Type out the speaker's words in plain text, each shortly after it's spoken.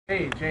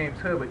Hey, James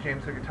Hood with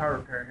James Hood Guitar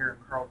Repair here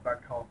in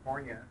Carlsbad,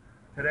 California.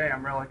 Today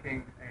I'm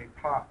relicking a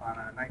top on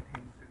a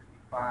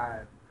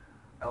 1965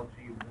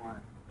 LG1.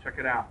 Check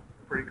it out.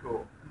 Pretty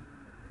cool.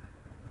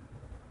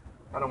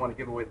 I don't want to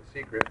give away the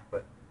secret,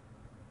 but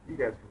you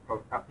guys can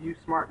probably, you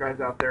smart guys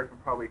out there can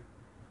probably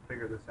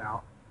figure this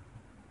out.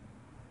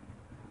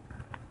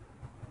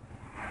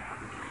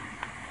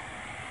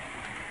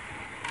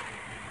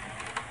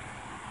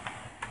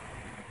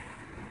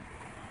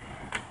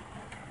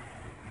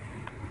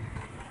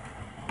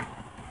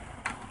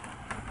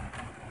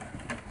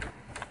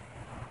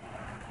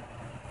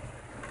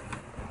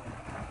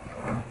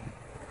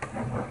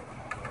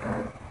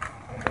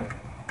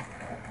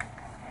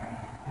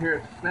 Here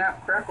it's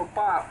snap, crackle,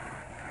 pop.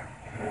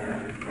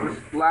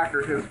 This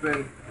lacquer has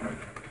been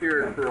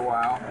cured for a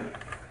while.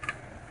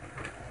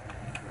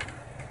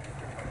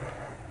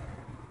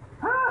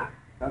 Ah,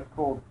 that's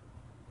cold.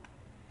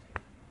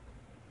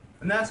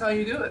 And that's how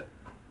you do it.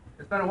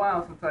 It's been a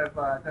while since I've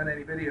done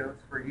any videos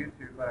for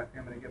YouTube, but I think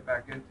I'm going to get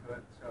back into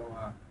it. So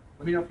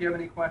let me know if you have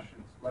any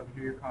questions. Love to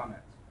hear your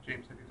comments.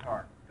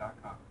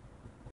 JamesHoodGuitar.com.